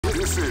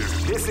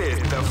This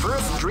is the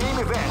first dream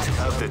event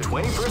of the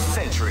 21st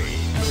century.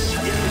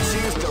 If you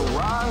choose the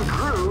wrong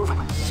groove,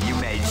 you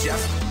may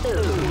just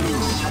lose.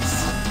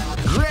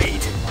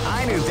 Great!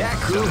 I knew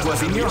that groove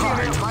was in your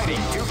heart. Fighting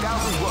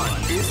 2001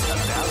 is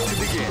about to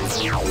begin.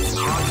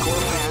 Hardcore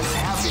fans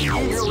have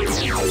been eagerly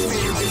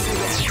anticipating this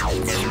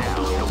event, and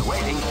now the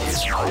waiting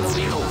is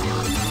finally over.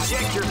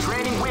 Check your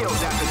training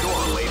wheels at the door,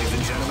 ladies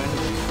and gentlemen.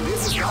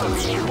 This is gonna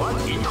be one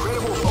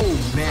incredible... Oh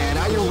man,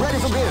 are you ready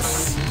for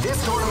this?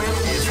 This tournament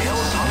is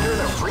held under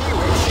the free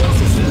ratio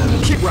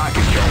system. Keep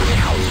rocking, go!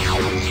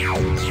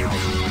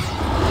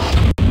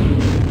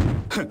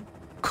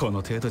 こ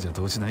の程度じゃ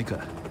動じないか。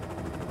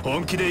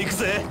本気で行く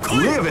ぜ。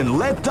Live and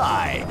let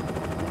die.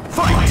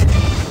 Fight.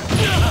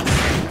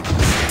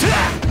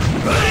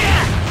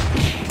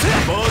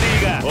 ボデ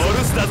ィがオ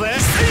ルスだぜ。ボデ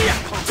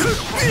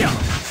ィが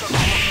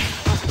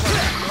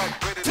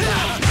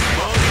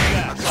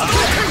竜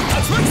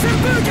巻旋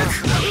風脚。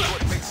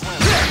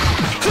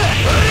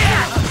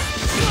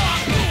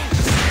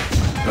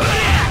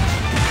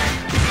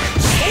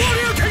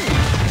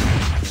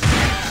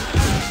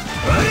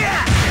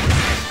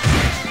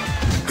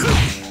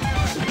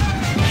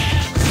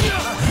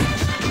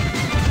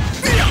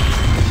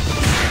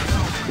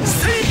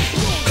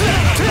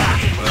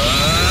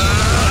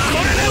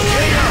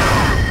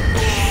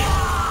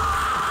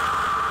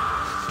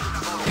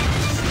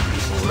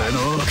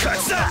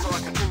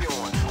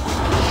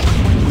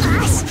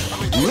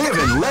Live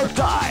and let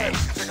die.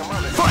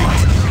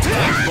 Fight.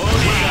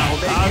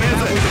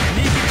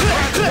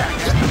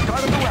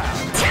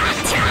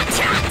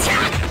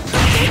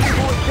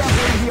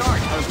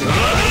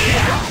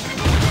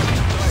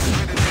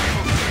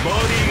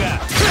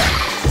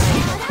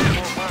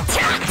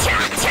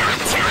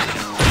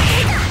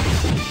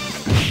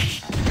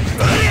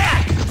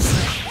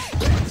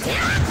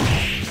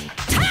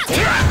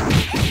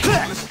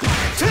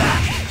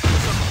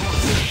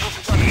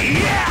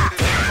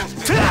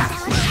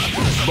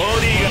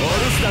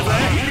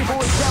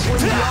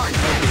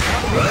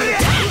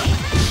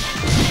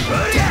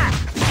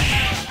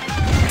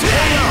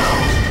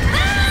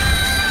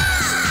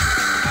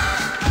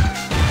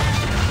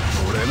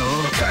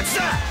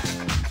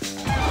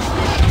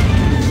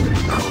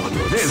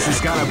 This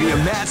is gonna be a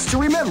match to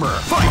remember.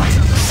 Fight!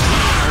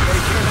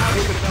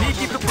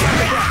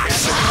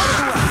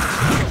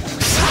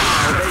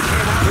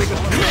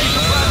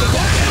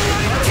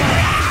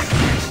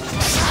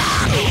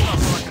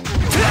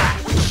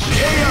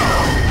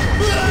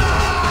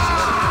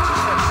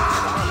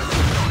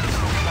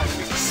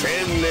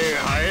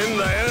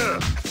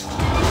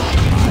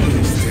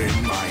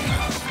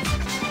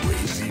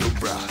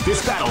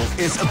 This battle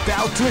is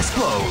about to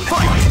explode.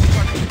 Fight!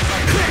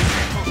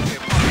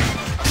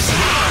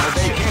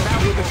 They came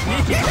out with a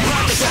sneaky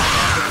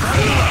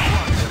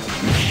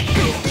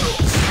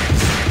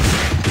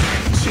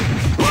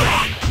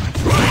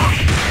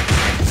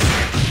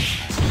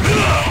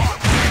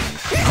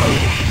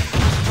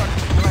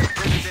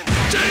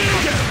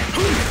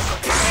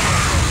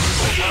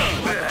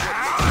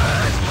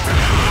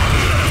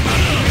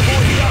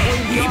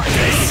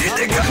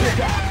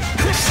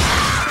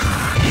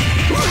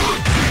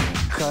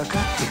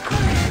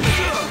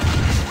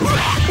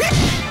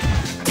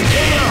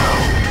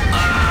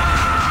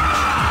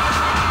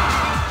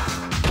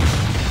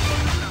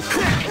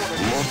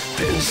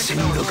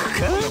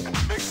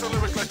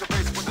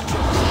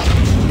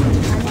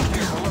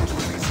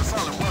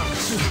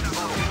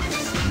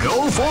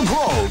Go for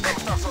broke!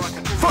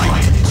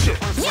 Fight!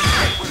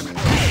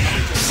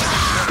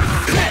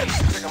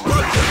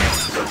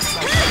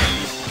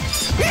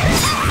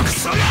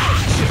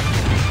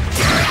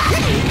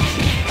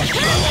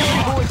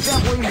 People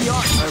exampling the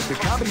art of the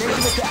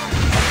combination attack.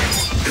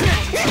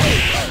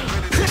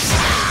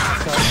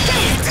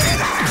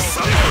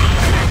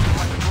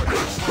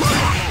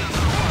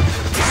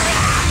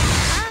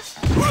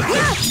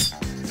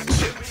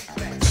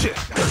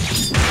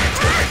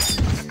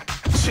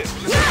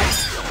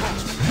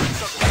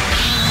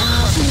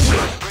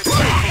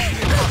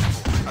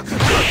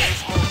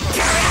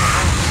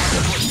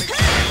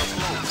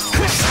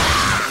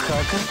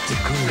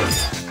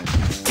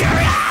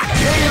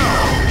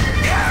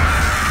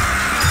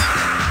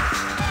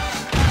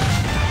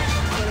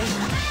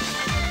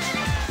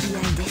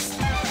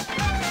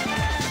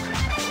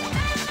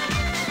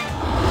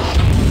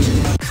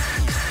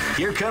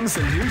 Here comes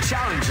a new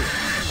challenger.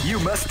 You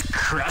must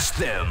crush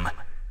them.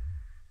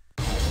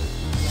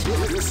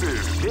 This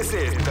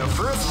is the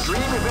first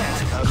dream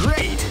event.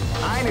 Great!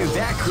 I knew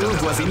that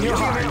groove was in your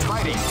heart.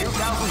 Fighting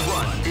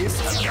 2001 is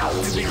about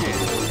to begin.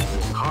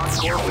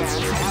 Hardcore fans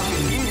have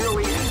been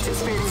eagerly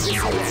anticipating this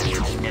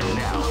event, and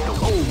now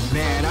oh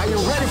man, are you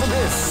ready for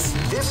this?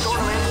 This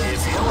tournament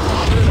is held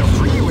under the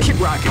free. Keep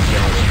rocking,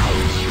 baby.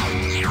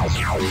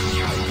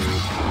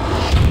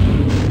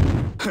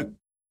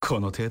 こ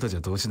の程度じゃ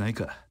動じない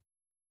か。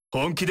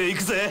本気で行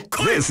くぜ。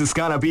This is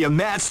gonna be a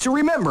match to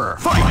remember.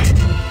 Fight!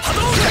 波動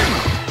拳！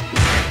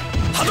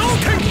波動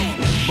拳！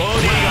ボデ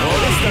ィがオル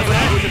スだぜ。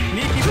ボデ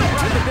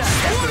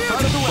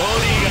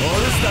ィがオ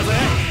ルスだぜ。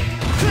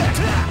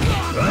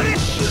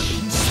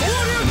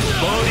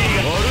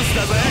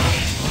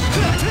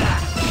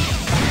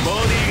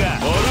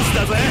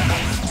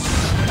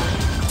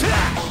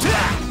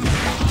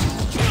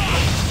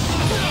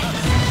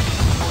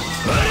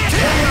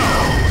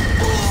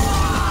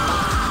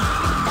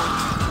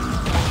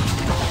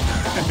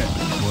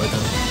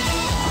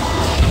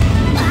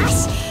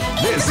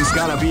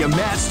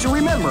match to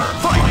remember.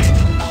 Fight!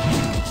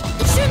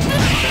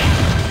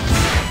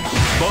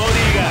 ボデ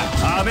ィ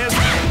がアメス。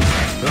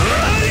うわっ！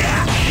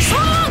そ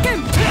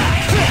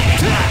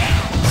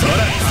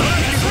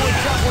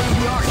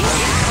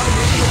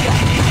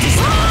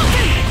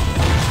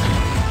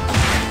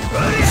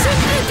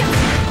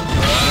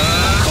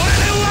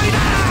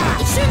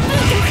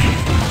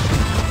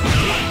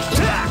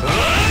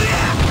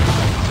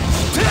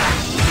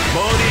ボ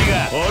ディ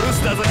がオル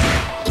スだぜ。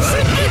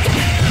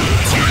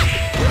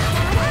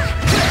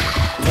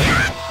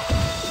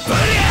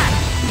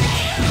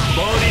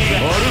ボディが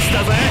オルス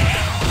だぜ。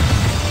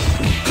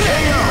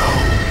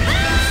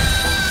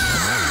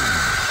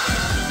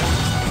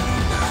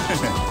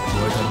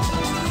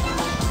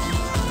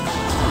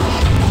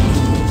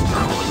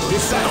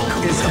This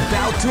cycle is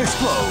about to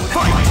explode.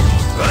 Fight!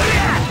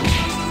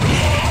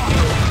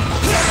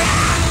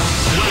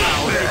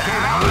 Wow, they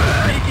came out with a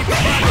sneaky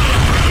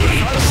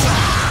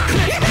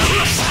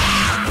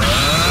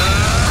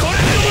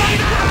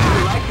You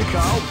like the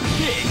call?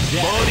 Big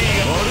Daddy. Body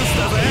がオルス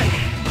だぜ。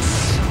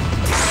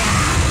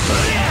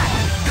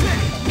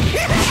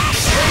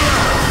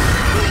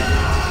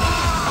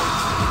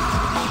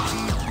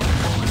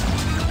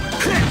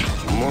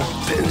もっ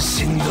ぺん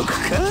しんど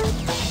くか。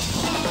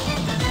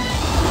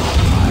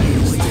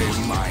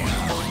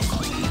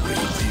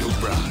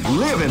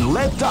Live and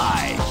let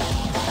die.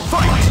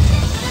 Fight!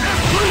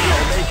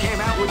 They came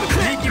out with a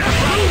sneaky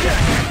surprise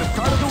at the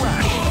start of the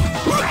round.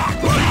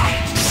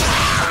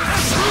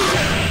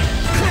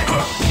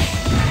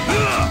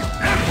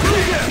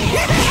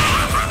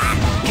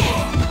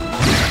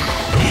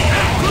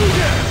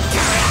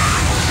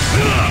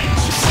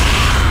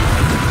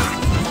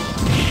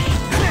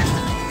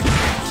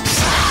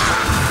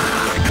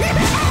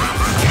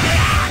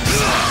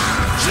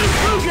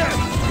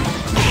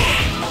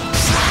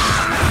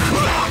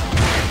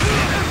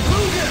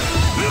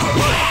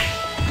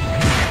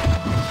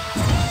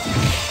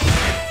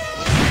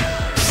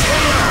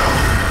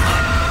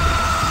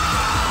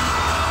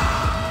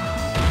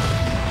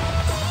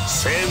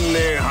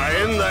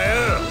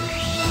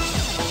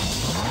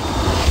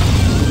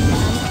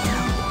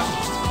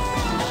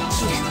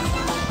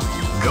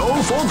 Go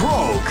for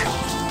broke.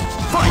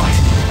 Fight!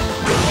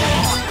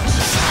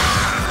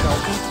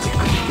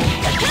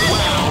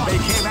 Wow, they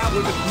came out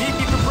with a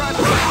sneaky surprise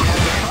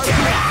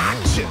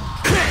action.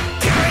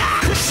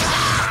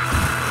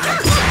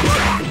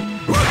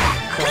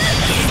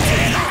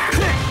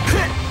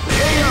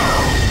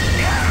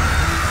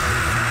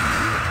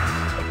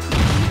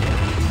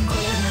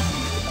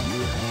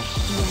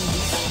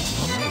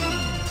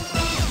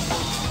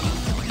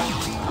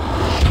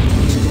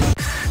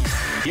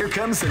 Here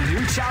comes a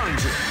new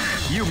challenger.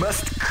 You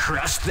must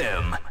crush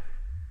them.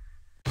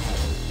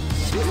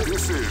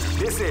 This is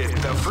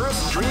the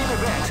first dream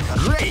event.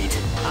 Great!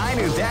 I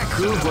knew that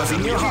groove was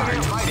in your heart.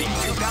 Fighting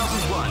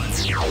 2001.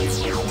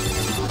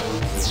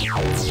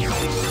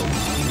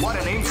 What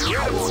an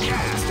incredible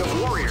cast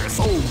of warriors.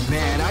 Oh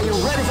man, are you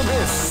ready for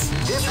this?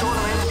 This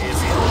tournament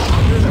is held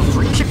under the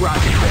free kick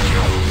rocket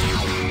banner.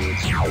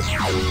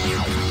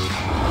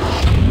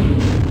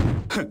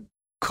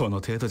 この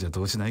程度じゃ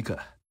どうしないか。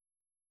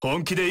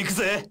本気で行く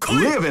ぜ。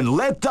 Live and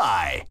let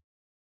die.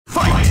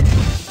 Fight! ボ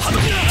ディ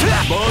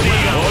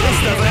がオル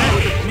スだぜ。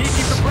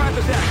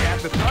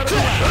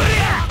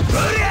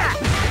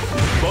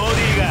ボデ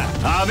ィが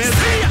アメス。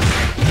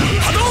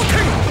波動拳。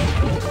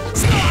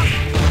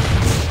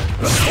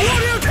昇竜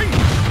拳。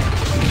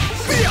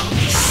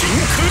真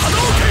空波動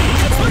拳。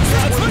波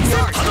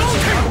動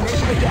拳。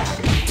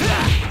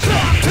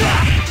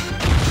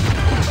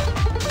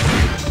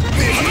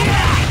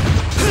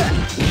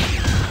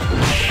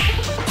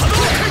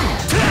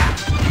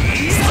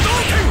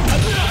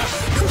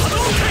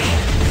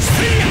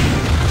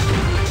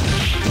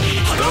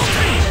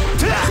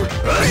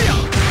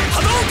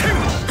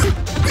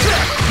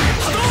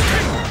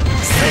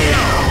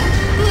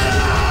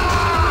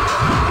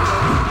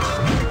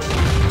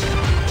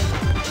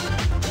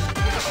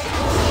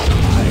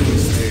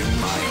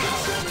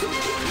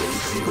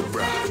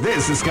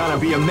This is gonna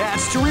be a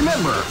match to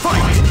remember.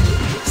 Fight!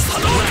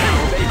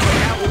 They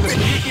came out with a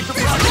sneaky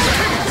surprise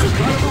to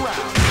start the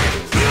round.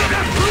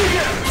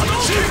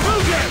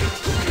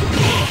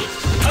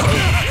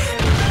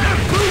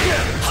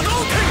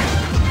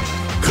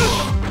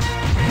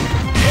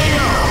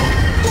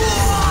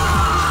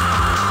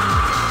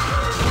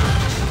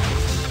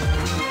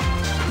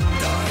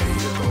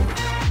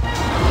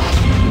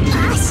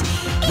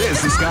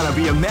 This is gonna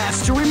be a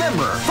match to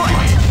remember.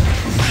 Fight!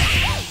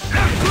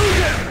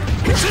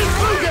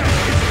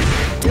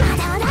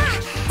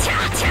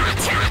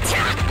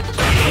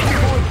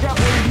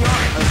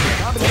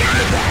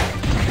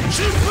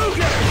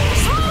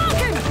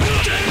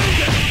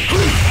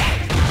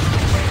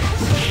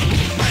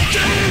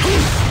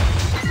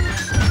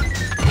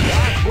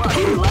 That's what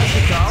we like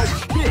to call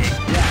big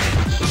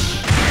damage.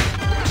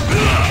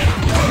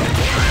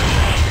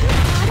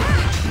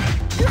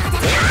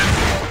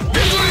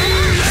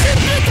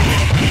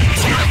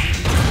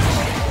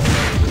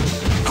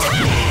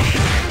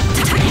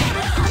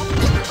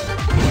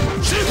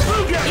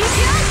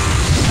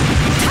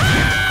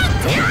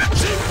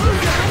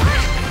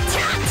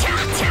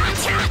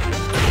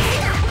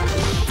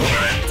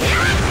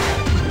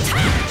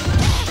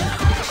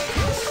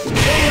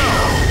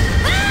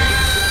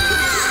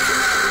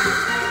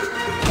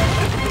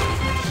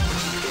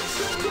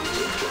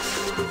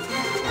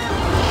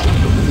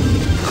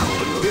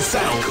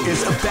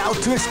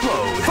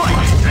 explode.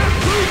 Fight!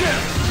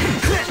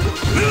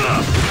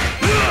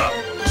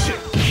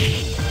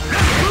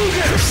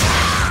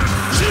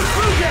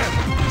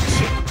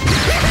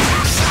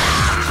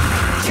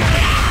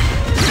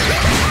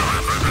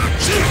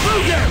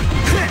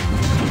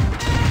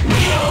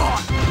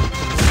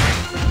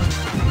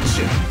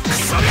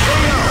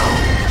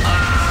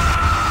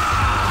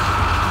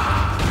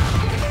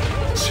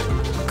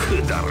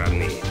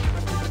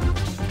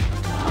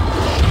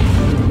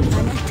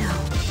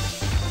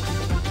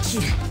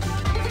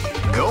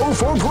 Go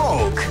for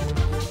broke.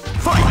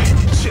 Fight!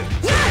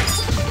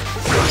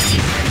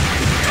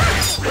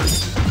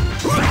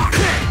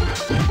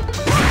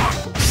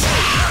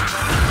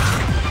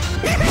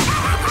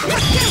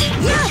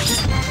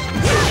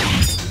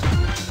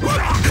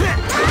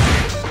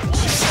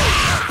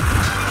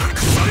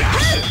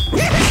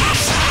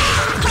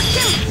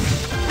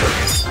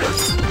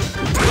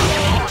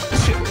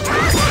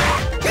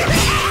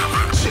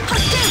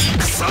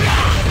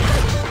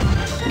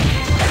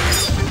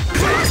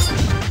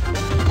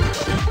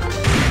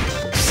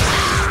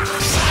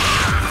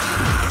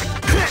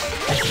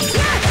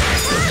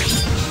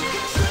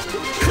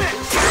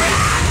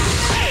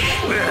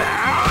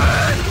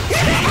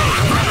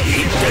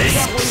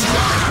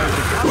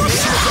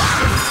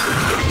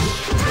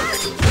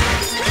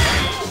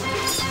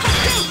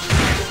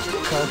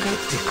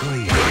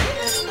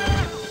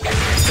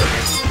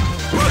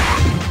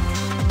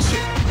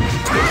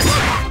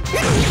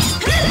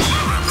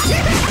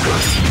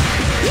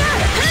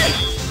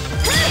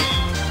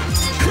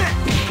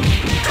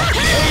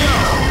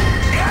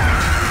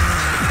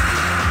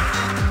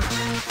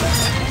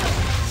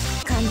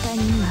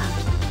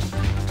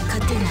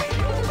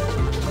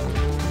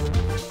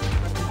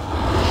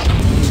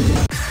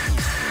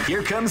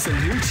 Here comes a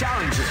new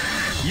challenger.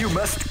 You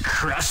must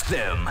crush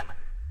them.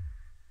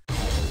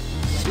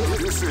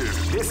 This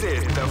is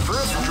the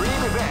first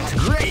dream event.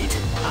 Great!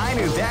 I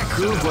knew that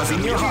groove was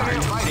in your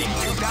heart. Fighting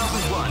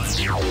 2001.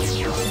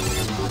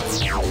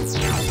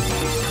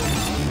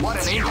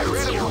 What an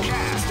incredible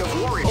cast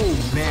of warriors. Oh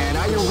man,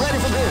 are you ready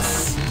for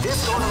this?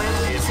 This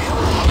tournament is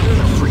held under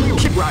the free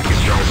Keep rocking,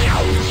 bro.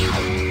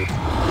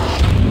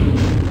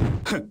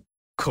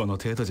 この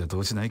程度じゃど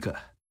うしないか。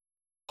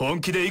本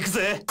気で行く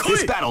ぜ。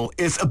 This battle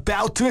is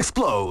about to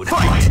explode.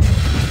 Fight!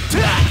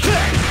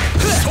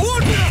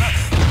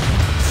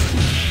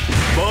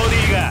 ボデ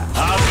ィが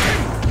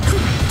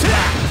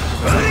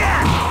ボディが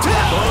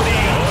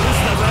オール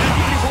スターだ。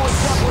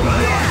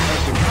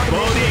ボ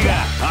ディが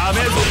ア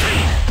メーズ。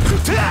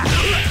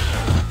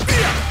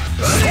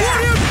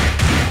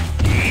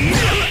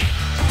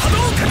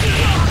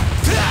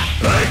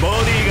ボ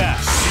ディが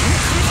ボ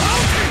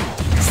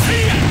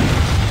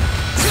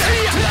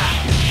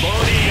デ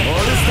ィがオー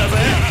ルスターぜ。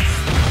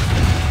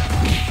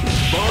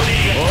ボディ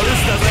がオールス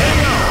ターぜ。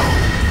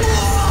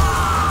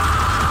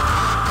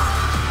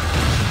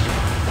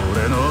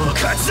俺の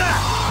勝ちだ。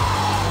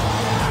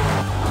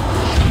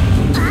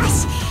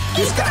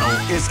This battle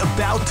is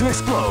about to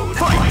explode.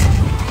 Fight! ボ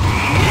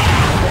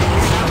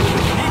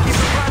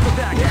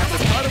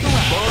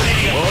デ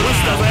ィがオール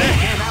スターぜ。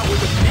ボ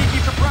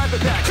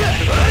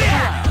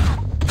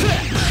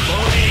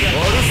ディがオ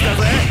ールスター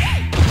ぜ。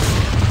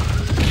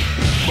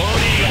ボデ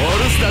ィがオー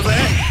ルスターぜ。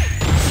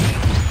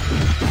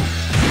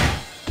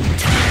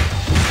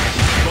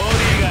ボデ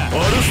ィがオ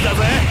ールスター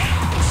ぜ。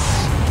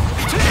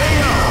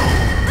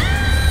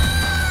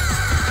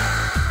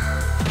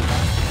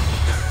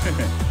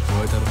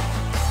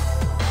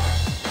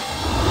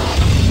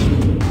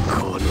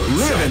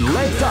Live and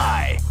let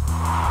die.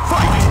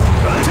 Fight!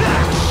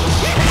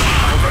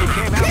 They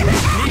came out with a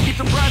sneaky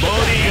surprise. ボデ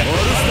ィがオー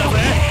ルスターぜ。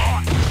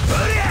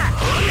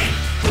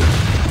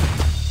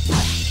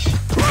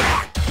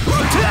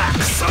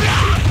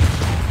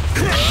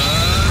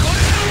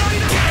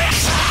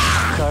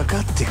かか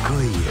ってこ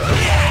いよ。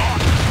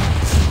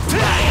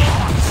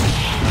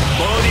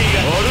ボディが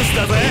オールス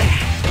ターぜ。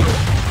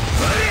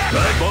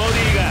ボデ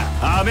ィ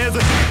がアメーズ。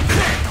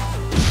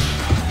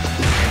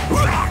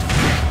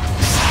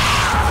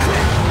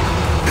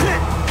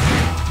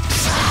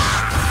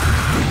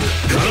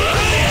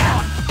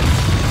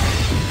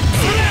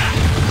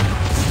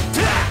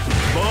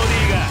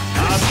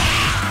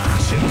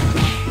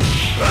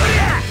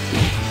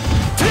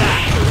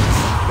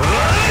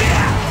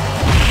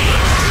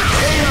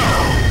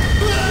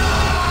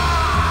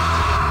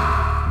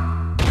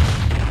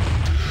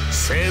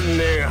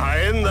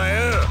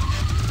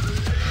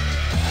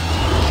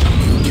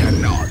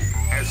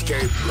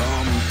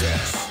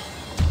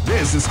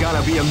This is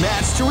gonna be a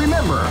match to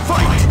remember.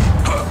 Fight!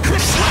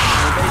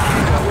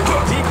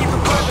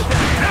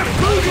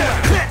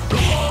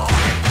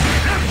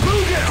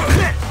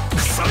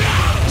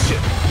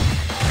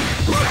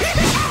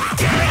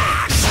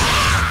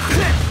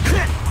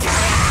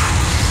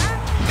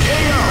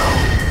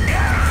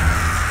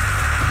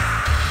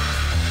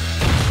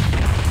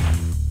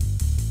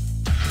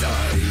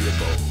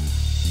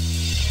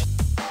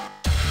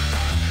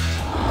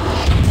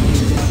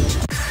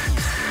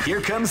 Here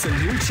comes a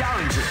new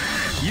challenger.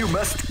 You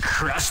must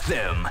crush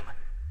them.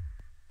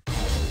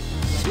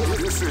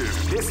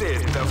 This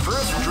is the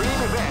first dream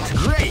event.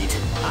 Great!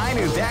 I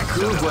knew that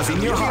groove was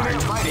in your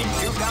heart. Fighting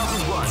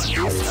 2001 is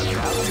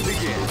about to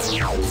begin.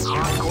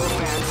 Hardcore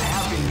fans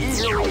have been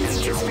eagerly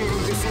anticipating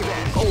this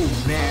event. Oh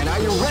man, are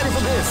you ready for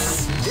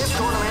this? This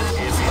tournament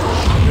is held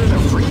under the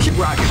free Keep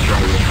rocking.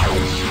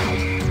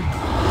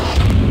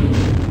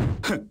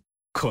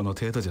 この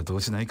程度じゃど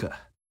うしないか。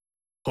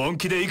本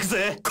気で行く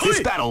ぜ。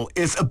This battle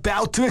is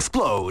about to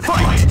explode.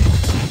 Fight!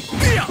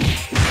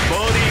 ボ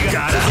ディがガ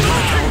ラ波動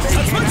拳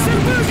殺爆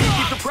旋風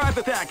Surprise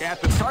attack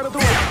at the start of the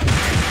round.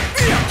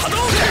 波動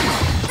拳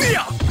トゥリ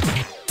ャ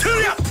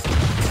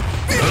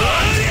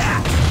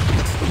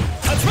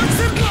殺爆旋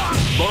風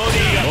ボデ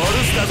ィがオール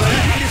スターぜ。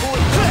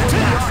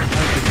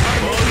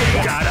ボデ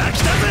ィガラ来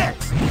たぜ。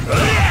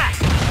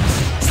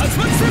殺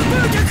爆旋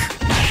風逆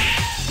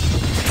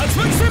殺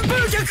爆旋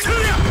風逆トゥ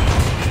リャ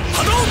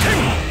波動拳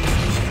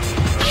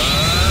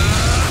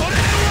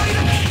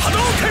波動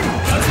拳竜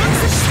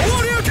巻昇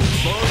竜拳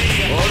ボデ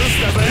ィがオールス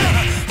ターぜ。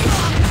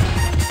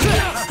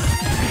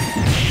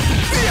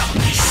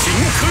真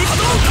空波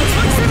動竜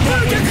巻旋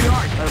風逆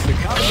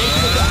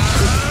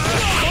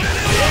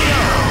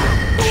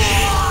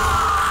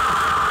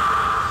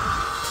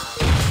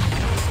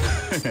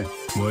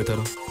燃えた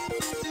ろ。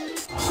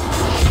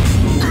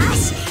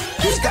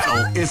 This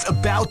battle is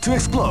about to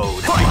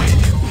explode. Fight!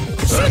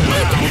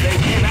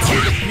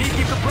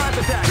 Sneaky surprise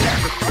attack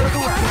at the start of the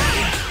round.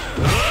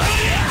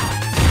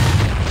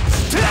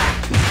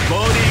 ボ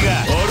ディが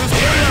オールスタ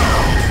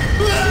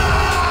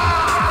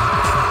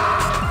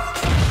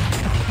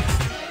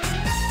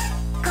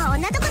ー。こ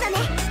んなとこだね。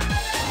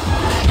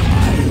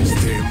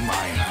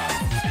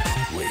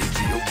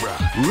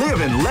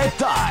 Live and let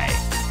die.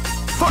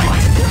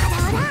 Fight!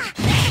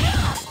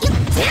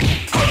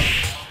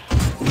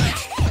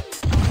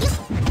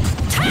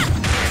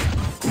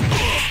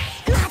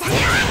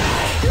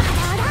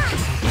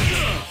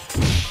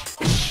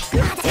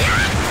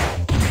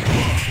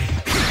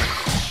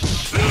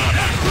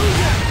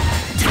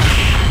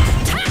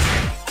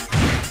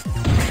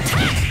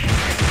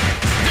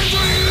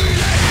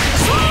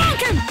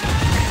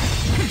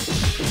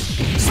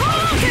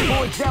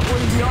 Example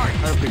in the art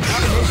of the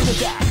combination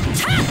attack.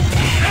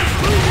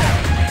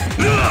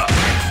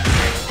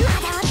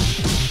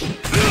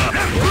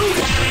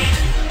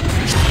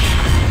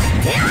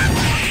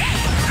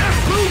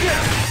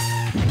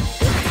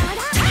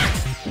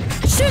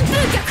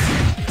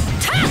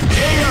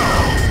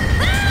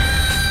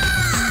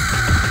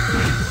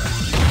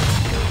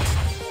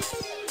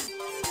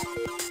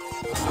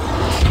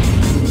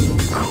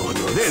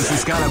 This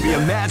is gonna be a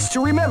match to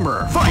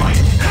remember. Fight!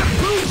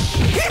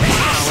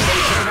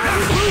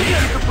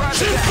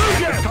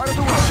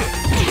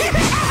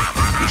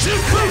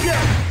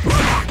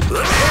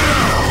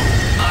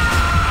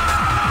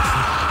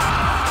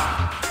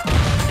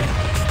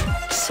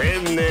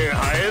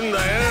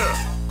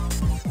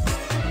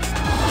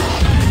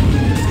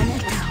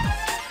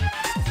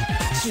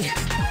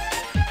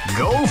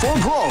 Go for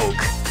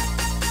broke!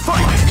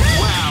 Fight!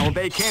 Wow,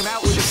 they came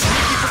out with a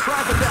sneaky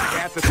surprise attack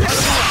at the start of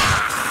the round.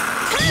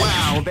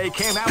 Wow, they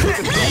came out with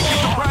a sneaky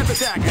surprise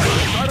attack at the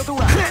start of the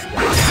round.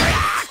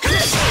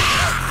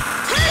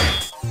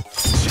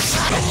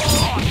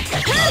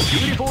 A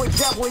beautiful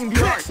example in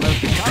the art of the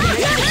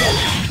combination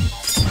attack.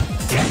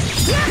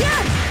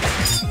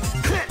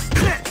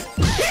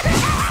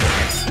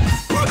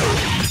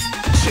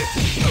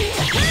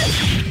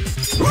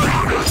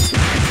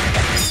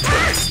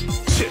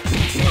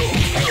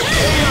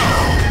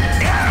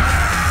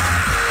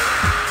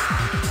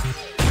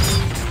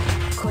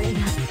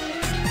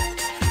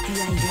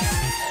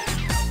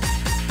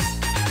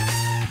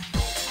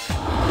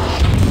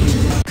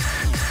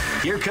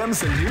 Here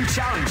comes a new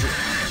challenger.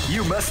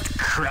 You must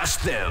crush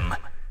them.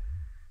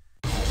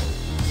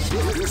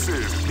 This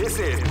is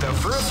the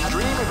first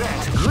dream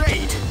event.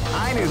 Great!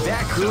 I knew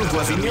that groove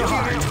was in your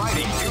heart.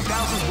 Fighting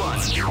 2001.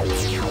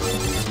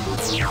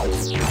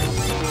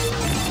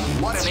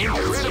 What an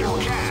incredible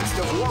cast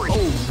of warriors.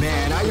 Oh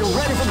man, are you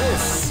ready for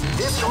this?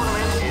 This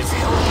tournament is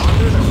held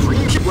under the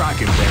free Keep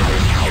rocking, baby.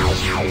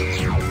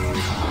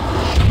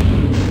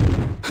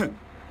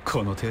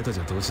 この程度じ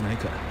ゃどうしない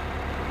か。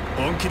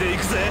本気で行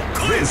くぜ。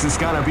 This is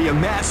gonna be a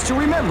match to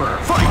remember.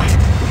 Fight!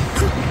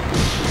 昇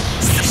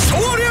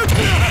竜拳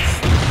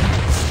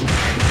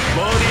ボ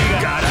ディが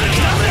ガラ来た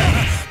ぜ。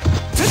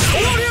昇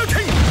竜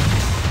拳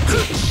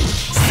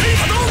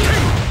波動拳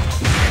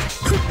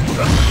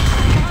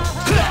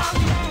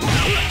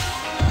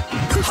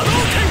波動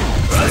拳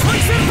竜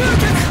巻旋風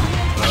脚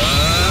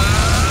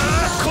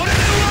これで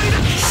終わりだ。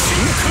真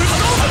空波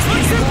動竜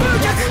巻旋風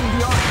脚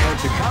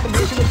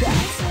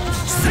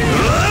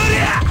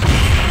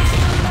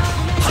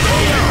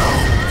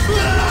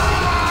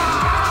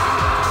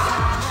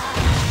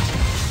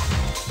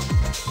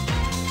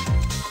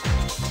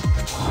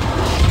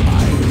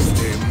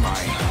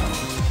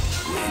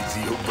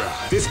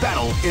This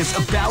battle is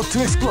about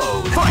to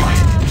explode. Fight!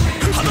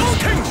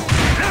 Hadouken!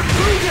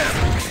 Hadouken!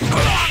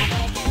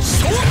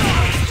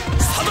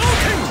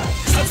 Hadouken!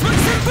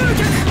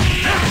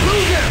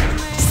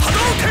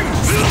 Hadouken!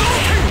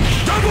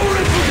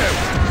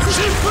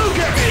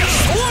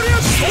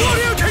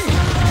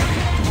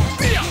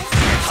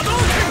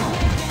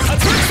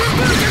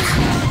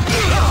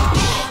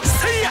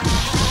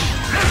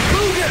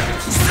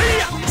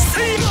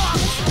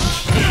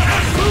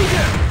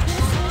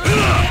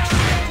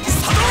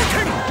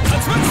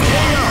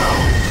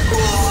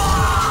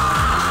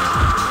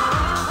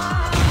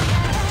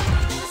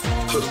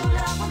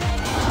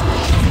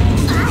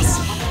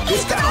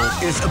 This battle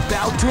is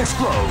about to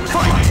explode.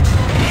 Fight!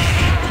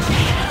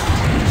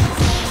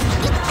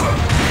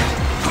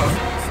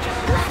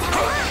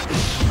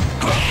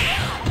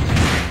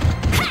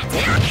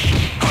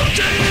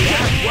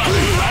 That's what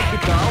we like to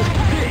call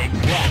big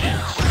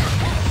damage.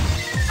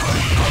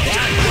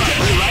 That's what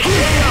we like to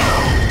KO.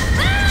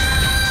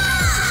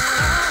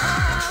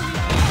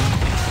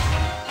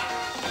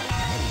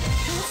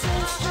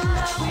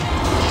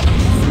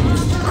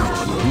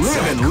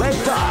 Live and let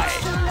die.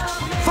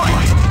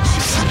 Fight!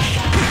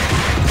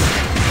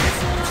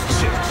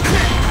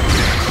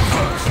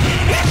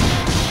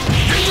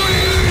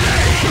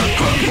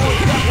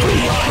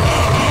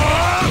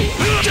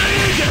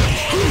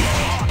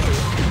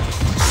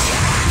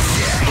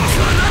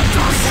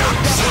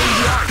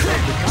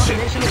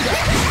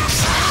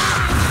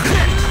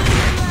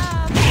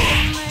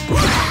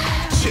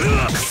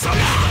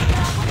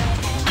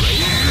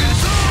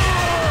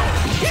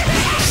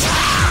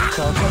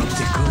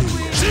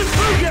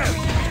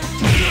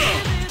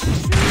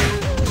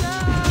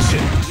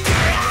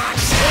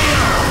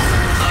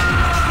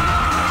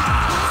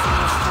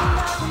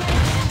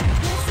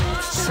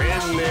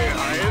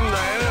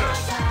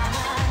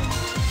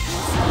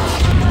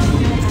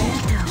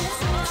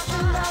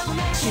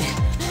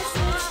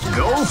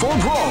 Go for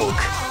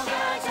broke!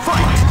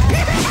 Fight!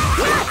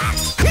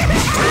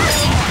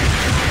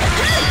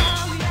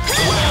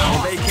 Wow,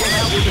 they came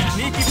out with a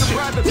sneaky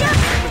surprise attack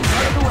at the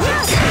start of the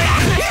round.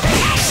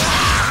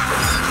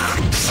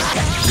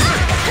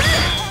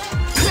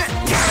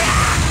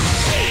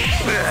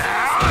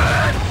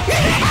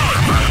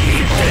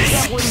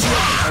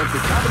 Of the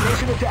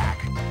combination attack.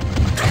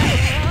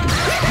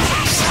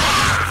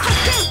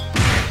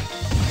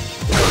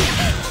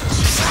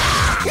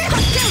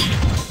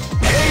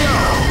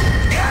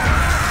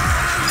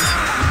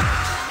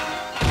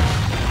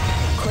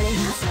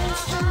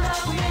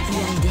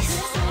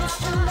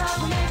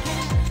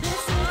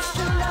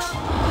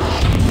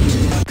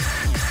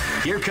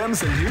 Here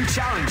comes a new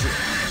challenger.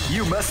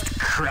 You must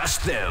crush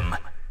them.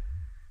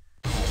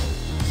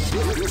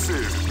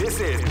 This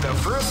is the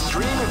first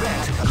dream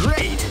event.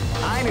 Great!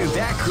 I knew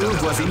that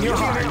groove was in your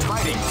heart.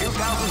 Fighting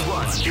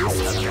 2001 is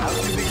about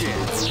to begin.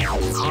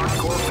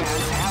 Hardcore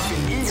fans have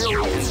been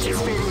eagerly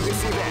anticipating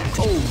this event.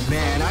 Oh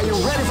man, are you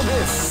ready for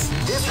this?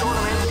 This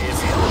tournament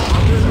is held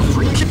under the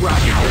free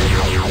bracket.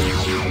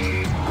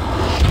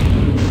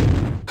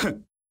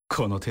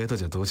 この程度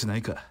じゃどうしな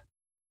いか。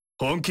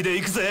本気で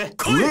行くぜ。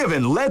 Live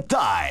and let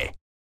die.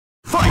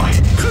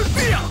 Fight!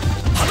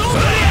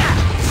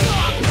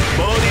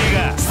 ボディ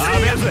がア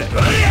ベズ。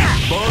ボ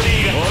デ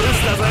ィがオルス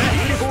だぜ。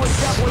Beautiful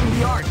exampling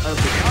the art of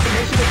the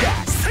combination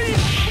attack.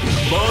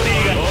 ボデ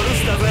ィがオルス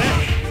だぜ。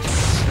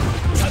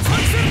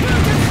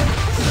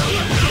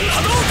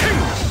波動拳。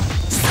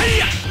せい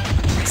や。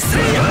せい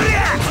や。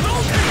波動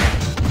拳。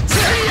せ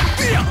い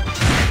や。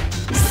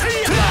せ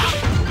いや。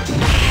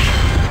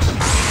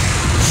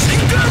シン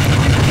ク。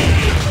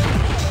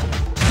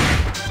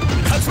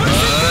勝ちまし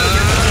た。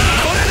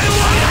これで終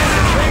わり。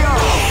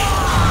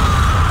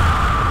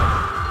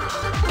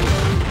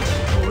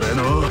俺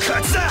の勝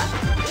ちだ。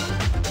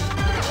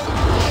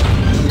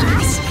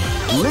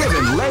Live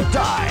and let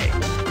die.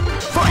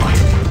 Fight!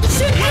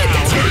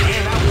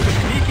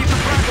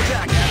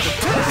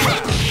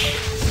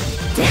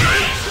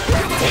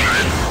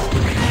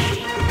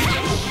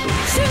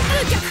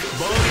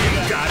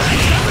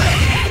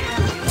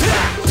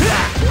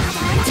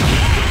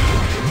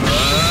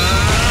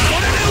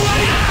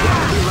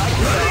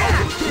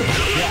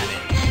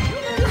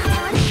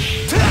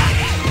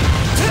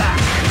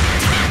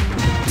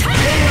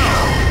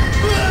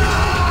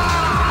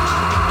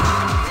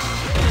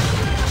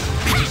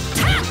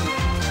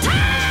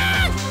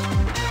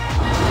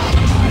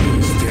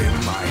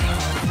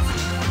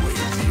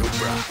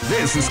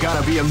 This is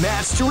gonna be a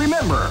match to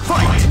remember.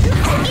 Fight!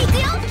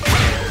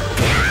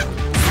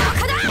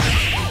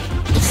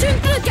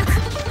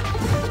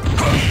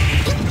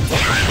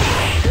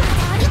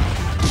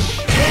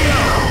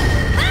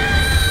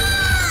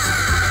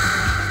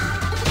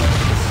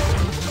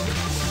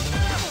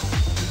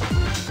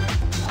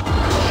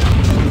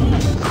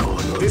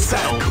 This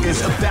battle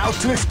is about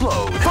to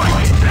explode.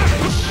 Fight!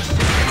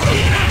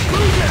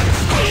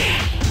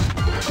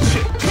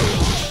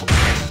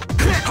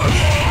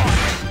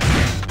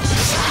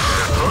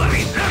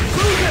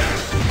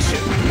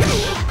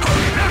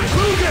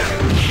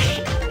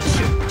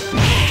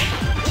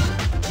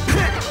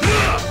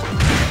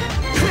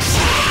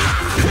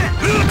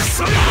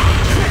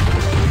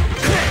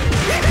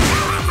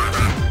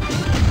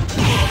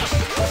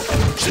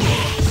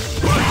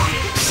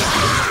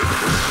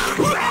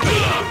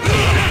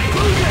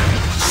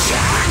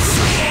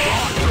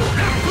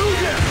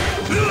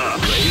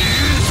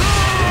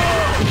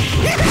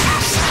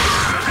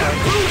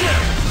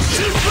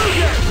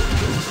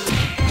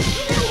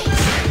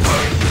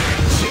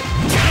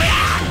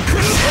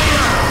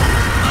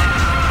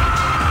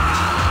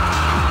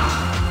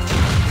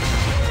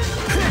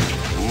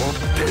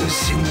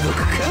 しんどく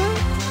か。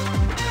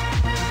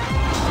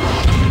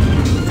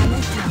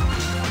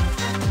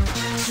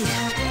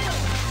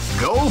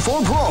 Go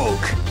for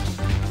broke.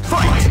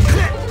 Fight.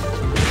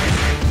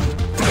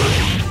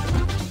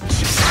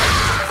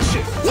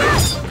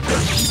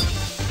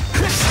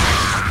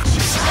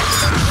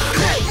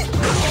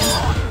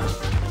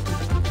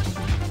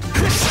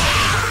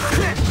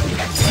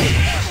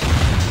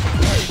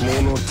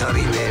 Mono 足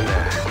りねえな。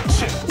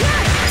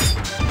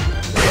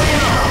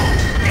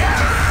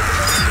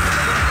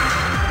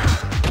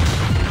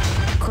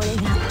これ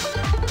が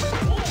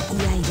居合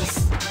で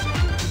す。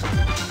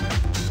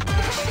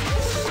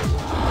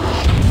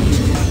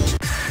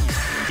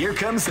 Here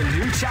comes a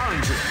new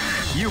challenger.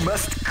 You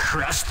must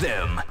crush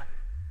them.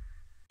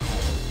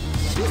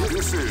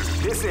 This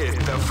is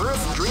the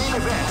first dream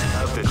event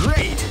of the.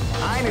 Great!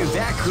 I knew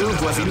that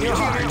groove was in your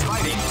heart.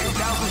 Fighting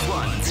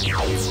 2001.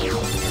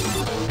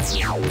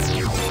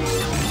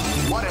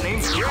 What an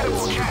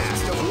incredible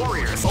cast of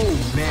warriors! Oh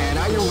man,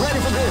 are you ready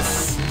for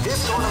this?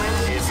 This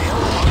tournament is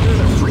held under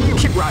the free.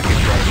 Keep rocking,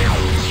 baby.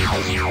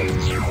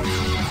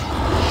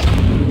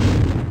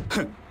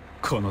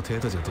 この程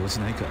度じゃ動じ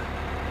ないか。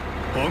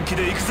本気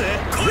で行くぜ。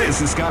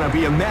 This is gonna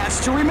be a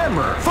match to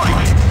remember.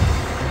 Fight!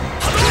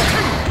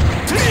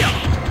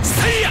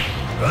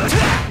 ボ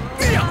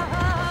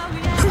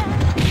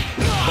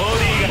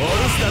ディがオ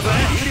ールスターだ。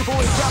 Beautiful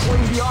is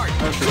grappling the art of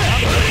the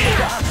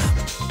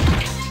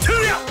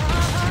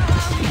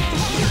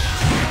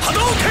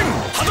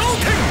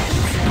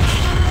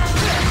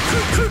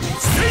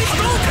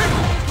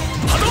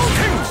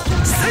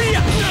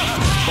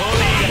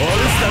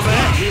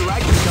You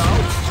like the show?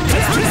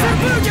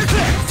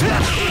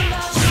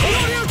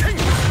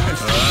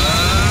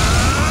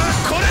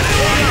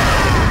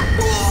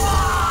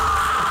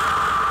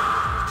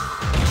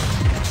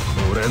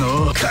 俺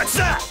の勝ち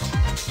だ。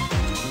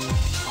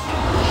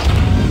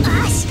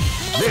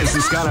 This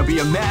is gonna be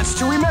a match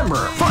to remember.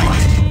 Fight!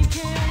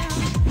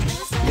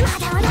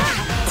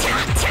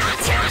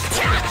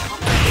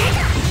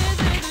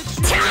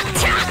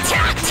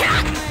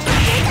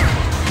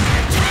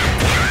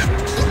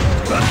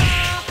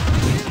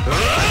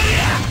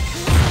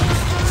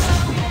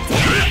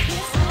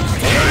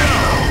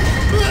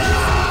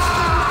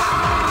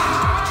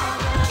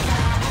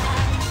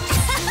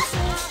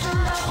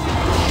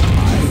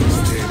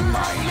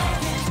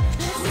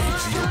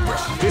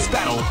 This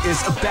battle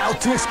is about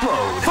to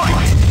explode. Fight!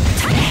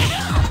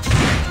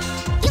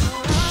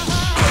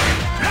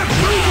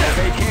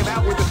 They came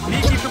out with a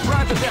sneaky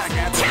surprise attack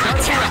at the start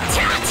of the round.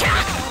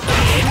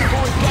 The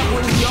boys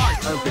battling the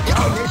art of the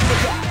combination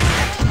attack.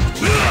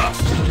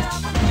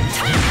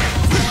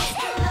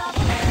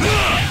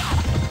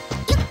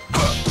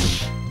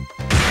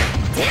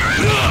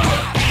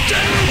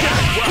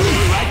 You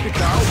like the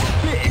call?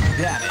 Big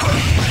damage.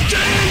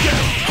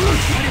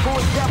 The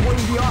boys battling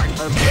the art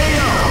of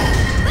KO.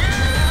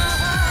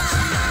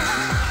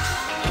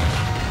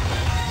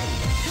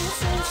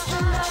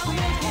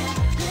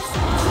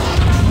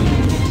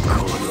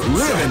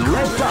 Live and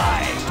let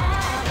die.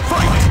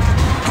 Fight!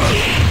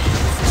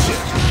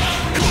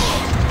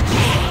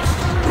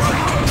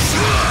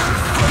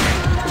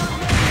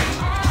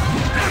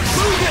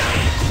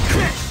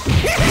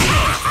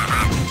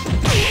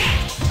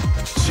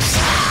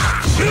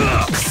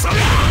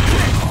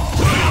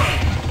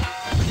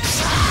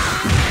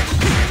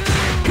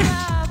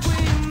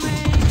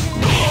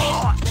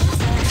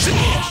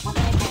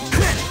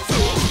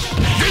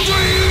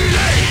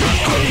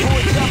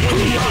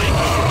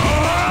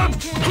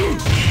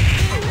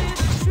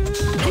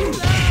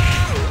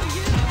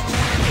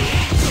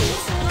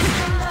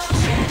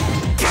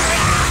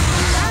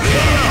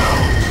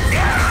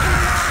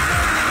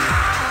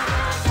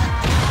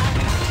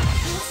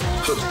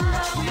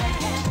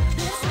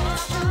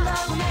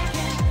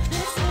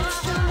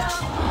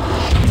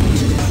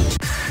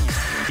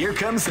 Here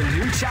comes a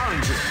new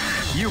challenger.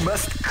 You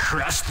must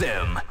crush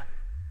them.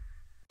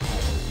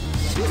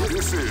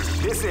 This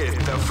is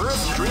the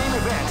first dream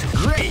event.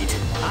 Great!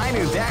 I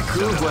knew that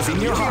groove was in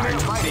your heart.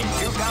 Fighting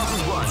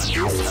 2001 is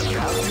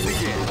about to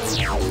begin.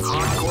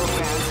 Hardcore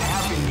fans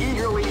have been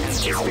eagerly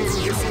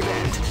anticipating this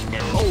event.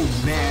 And oh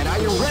man, are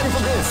you ready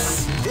for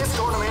this? This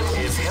tournament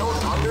is held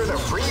under the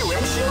free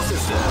ratio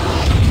system.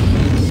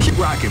 Keep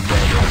rocking,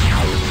 baby.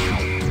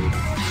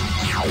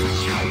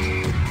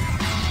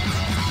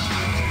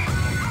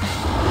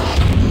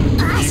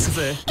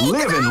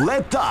 Live and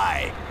let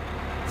die.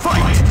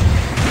 Fight!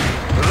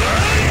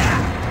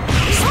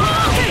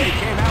 They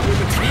came out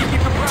with a sneaky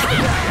surprise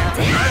attack at the We like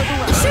to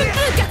call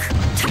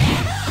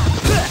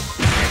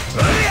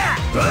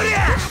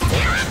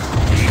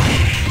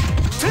big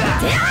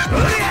damage.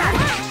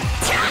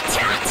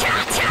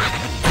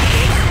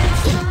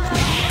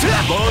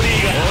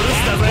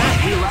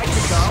 We like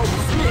to call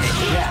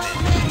big damage.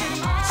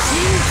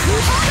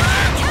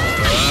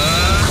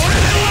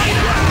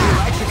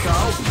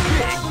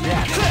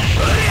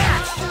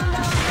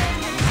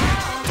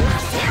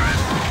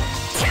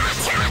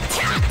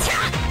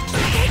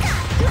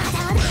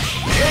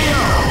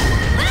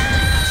 KO!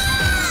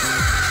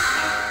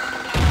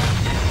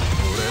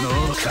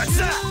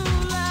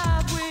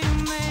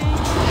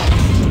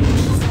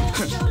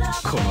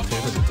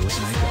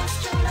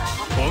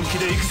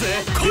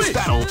 This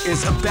battle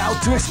is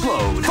about to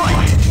explode.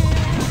 Fight!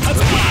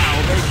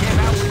 Wow, they came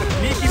out with a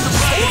sneaky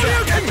surprise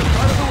at the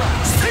start of the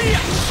round.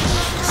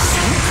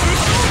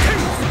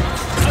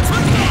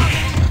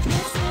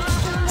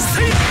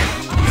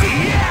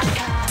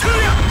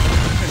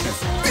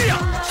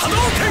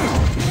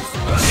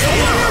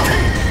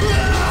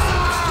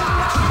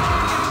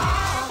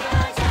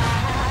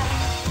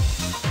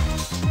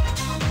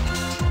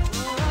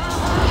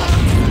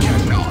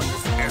 Cannot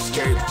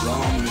escape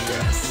from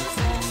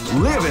death.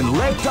 Live and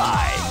let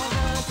die.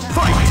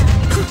 Fight!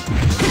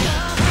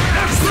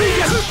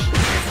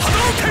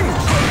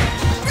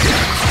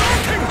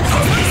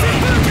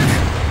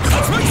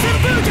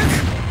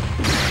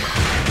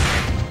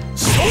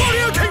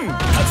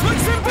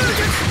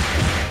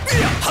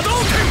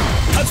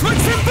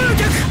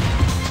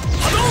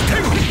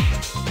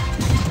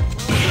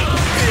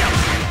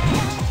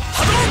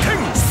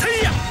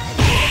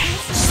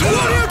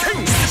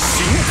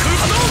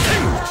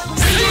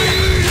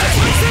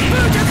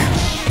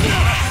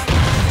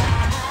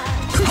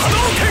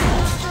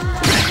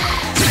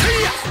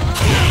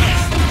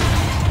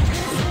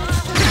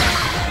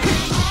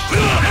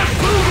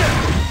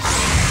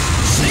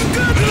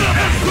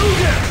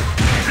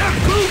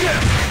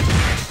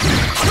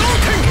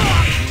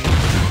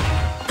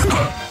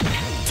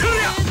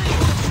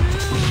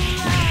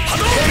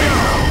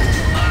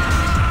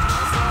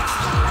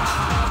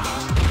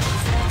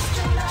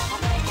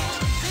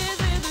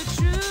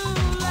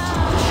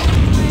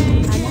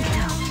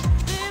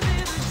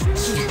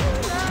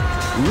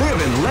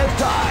 Live and let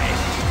die.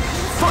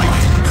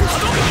 Fight!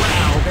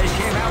 Wow, they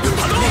came out with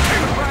a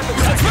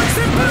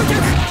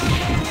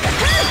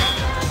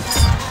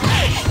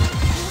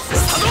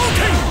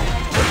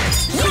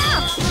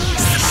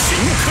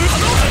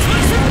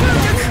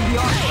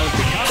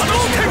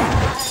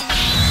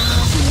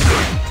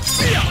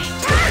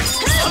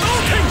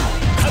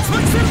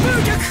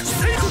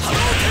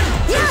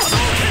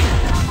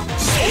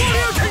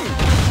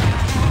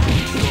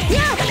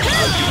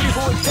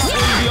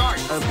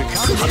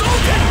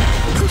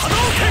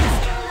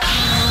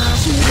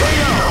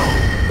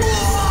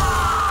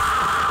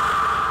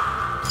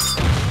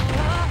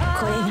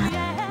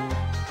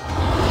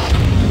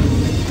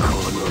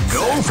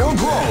Go for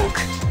broke!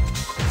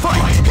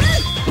 Fight!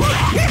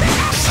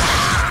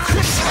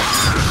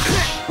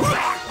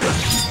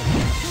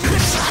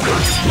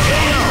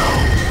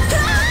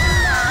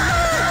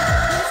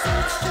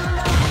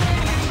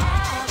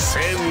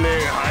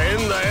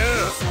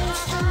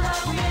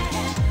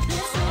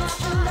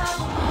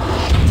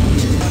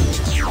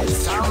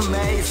 Some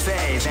may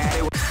say that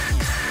it was...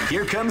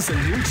 Here comes a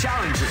new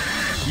challenger.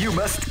 You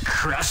must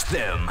crush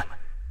them.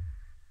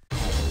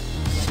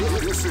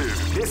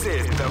 This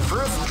is the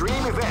first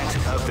dream event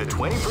of the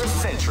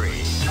 21st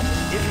century.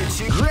 If you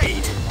choose...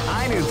 Great!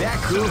 I knew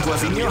that groove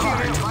was in your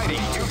heart.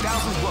 Fighting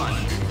 2001.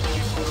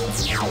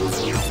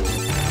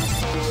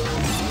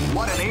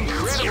 What an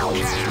incredible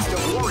cast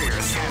of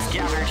warriors has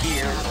gathered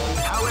here.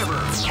 However,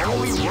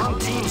 only one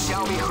team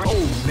shall be...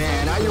 Oh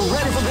man, are you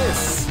ready for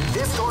this?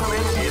 This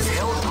tournament is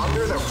held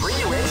under the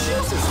free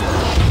ratio system.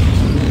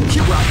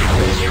 Keep rocking,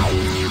 baby.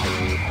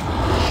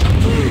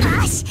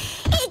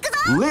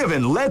 Live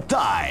and let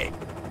die.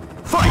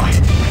 Fight!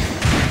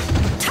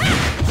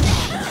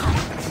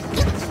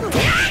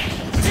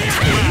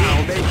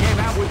 Wow, they came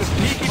out with a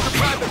sneaky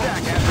surprise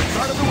attack at the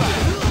start of the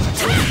round.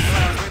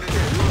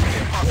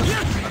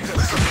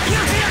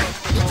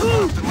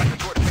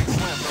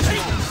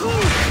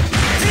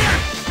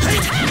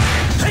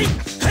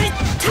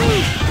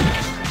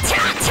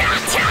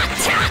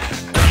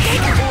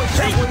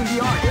 Avoid the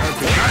art of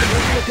the attack.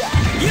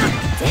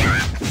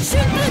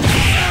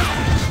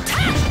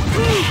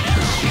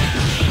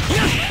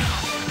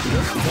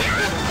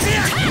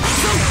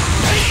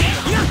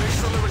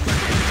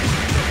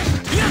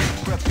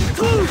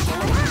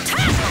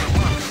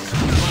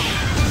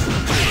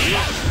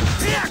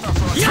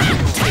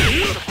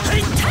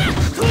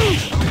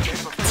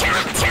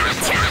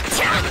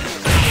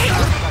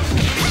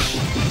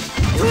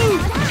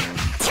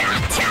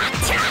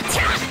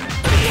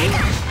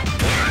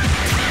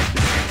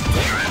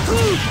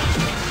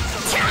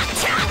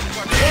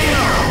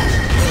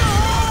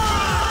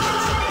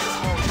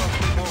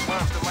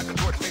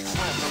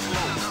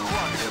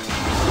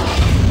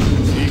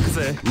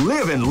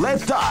 Live and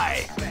let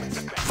die.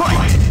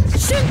 Fight!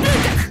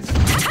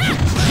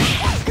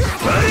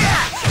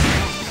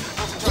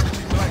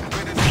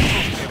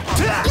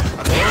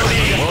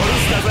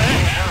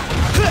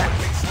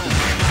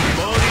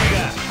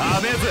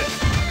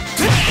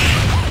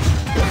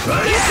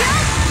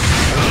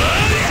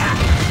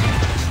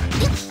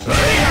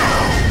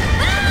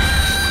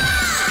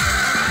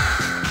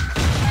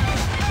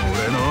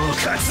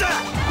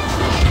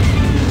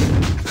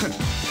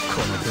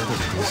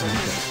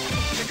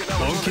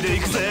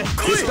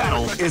 This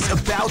battle is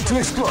about to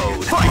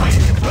explode. Fight!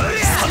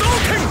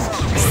 Hadouken!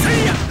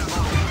 Seiya!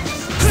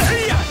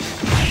 Seiya!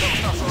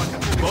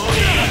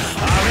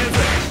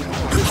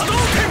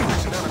 Hadouken!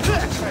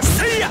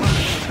 Seiya!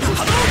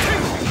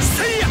 Hadouken!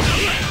 Seiya!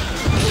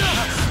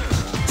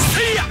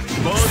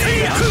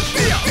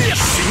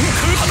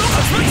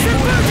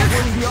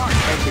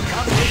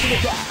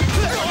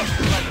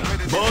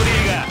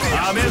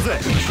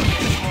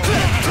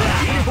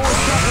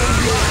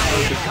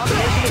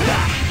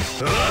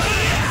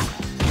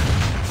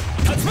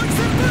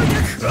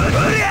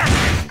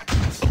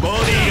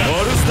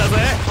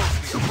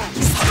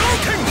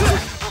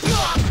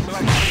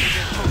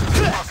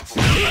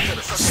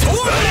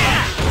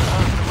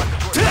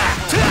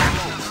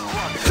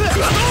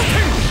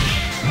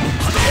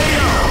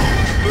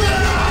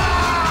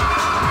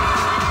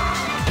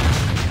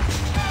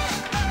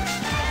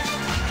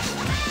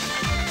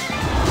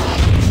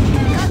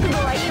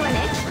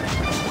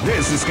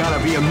 This is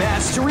gonna be a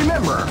match to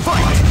remember.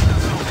 Fight!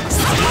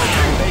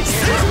 They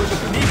came out with the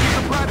sneaky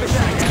surprise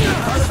attack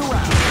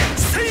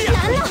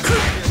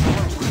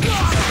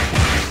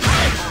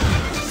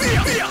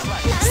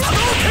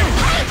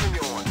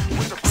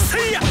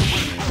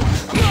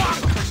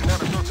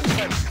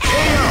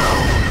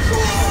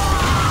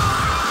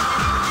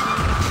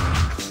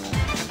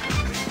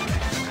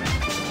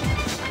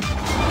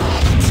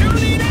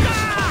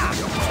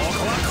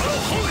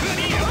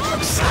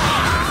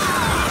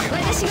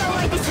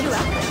at the start of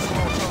the round.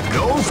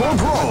 Go for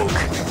broke!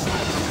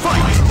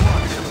 Fight!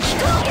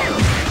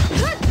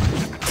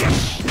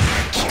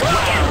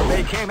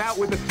 They came out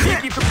with a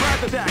sneaky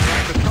surprise attack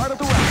at the start of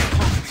the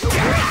round.